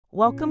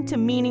Welcome to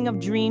Meaning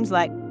of Dreams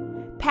like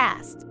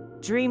past.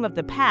 Dream of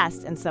the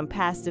past and some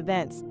past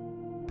events.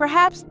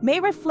 Perhaps may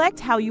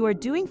reflect how you are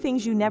doing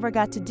things you never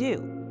got to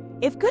do.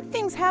 If good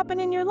things happen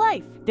in your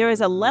life, there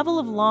is a level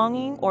of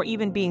longing or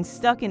even being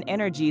stuck in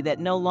energy that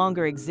no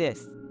longer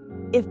exists.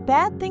 If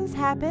bad things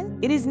happen,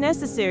 it is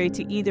necessary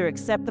to either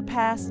accept the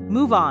past,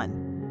 move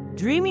on.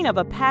 Dreaming of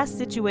a past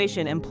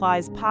situation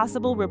implies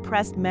possible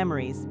repressed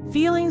memories,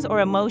 feelings, or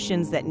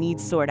emotions that need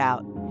sort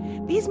out.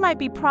 These might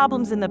be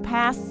problems in the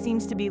past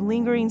seems to be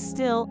lingering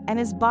still and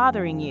is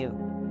bothering you.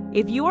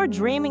 If you are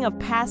dreaming of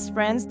past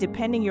friends,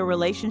 depending your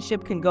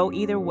relationship can go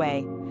either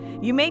way.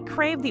 You may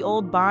crave the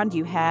old bond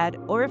you had,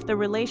 or if the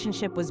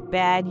relationship was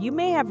bad, you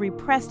may have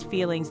repressed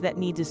feelings that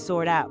need to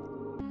sort out.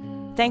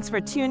 Thanks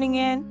for tuning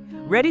in.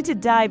 Ready to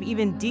dive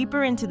even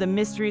deeper into the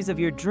mysteries of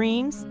your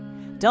dreams?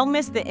 Don't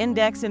miss the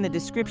index in the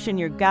description,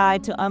 your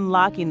guide to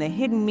unlocking the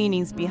hidden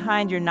meanings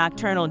behind your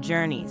nocturnal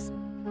journeys.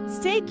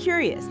 Stay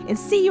curious and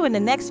see you in the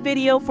next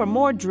video for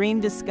more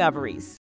dream discoveries.